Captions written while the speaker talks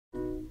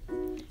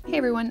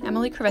everyone,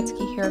 Emily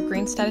Kravetsky here,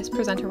 Green Status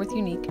Presenter with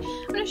Younique.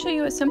 I'm going to show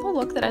you a simple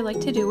look that I like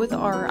to do with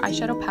our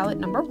eyeshadow palette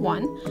number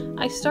 1.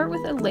 I start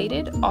with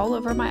Elated all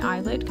over my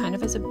eyelid, kind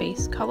of as a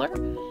base color,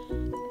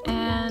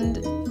 and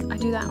I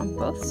do that on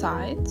both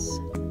sides.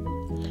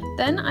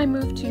 Then I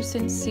move to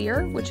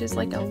Sincere, which is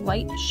like a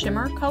light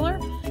shimmer color,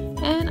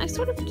 and I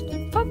sort of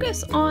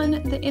focus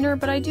on the inner,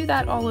 but I do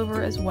that all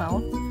over as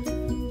well.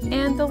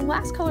 And the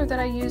last color that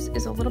I use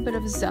is a little bit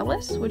of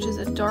Zealous, which is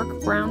a dark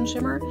brown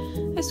shimmer.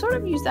 I sort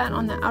of use that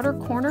on the outer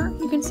corner.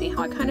 You can see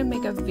how I kind of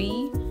make a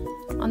V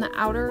on the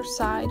outer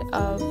side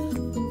of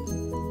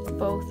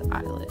both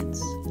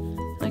eyelids.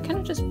 And I kind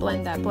of just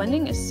blend that.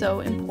 Blending is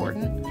so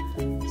important.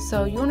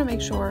 So you want to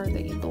make sure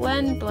that you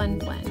blend,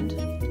 blend, blend.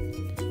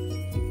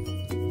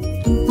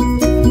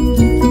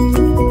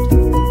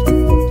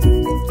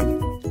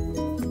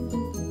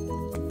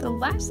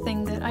 Last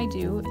thing that I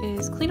do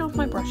is clean off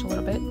my brush a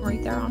little bit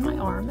right there on my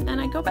arm, and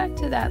I go back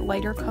to that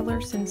lighter color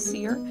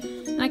Sincere,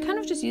 and I kind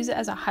of just use it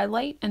as a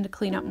highlight and to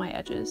clean up my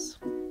edges.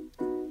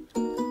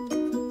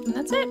 And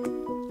that's it.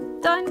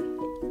 Done.